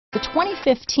The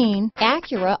 2015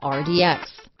 Acura RDX.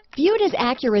 Viewed as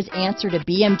Acura's answer to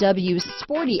BMW's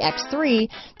sporty X3,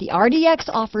 the RDX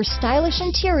offers stylish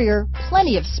interior,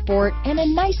 plenty of sport, and a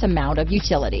nice amount of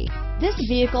utility. This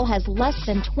vehicle has less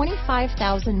than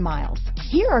 25,000 miles.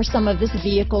 Here are some of this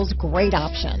vehicle's great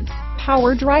options: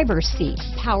 power driver's seat,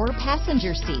 power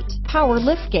passenger seat, power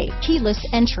liftgate, keyless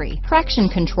entry, traction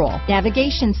control,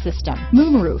 navigation system,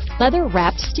 moonroof,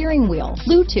 leather-wrapped steering wheel,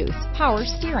 Bluetooth, power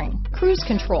steering, cruise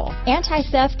control,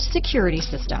 anti-theft security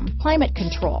system, climate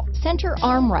control, center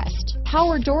armrest,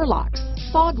 power door locks,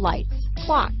 fog lights,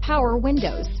 clock, power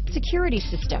windows, security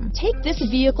system. Take this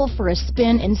vehicle for a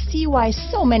spin and see why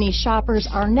so many shoppers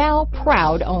are now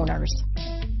proud owners.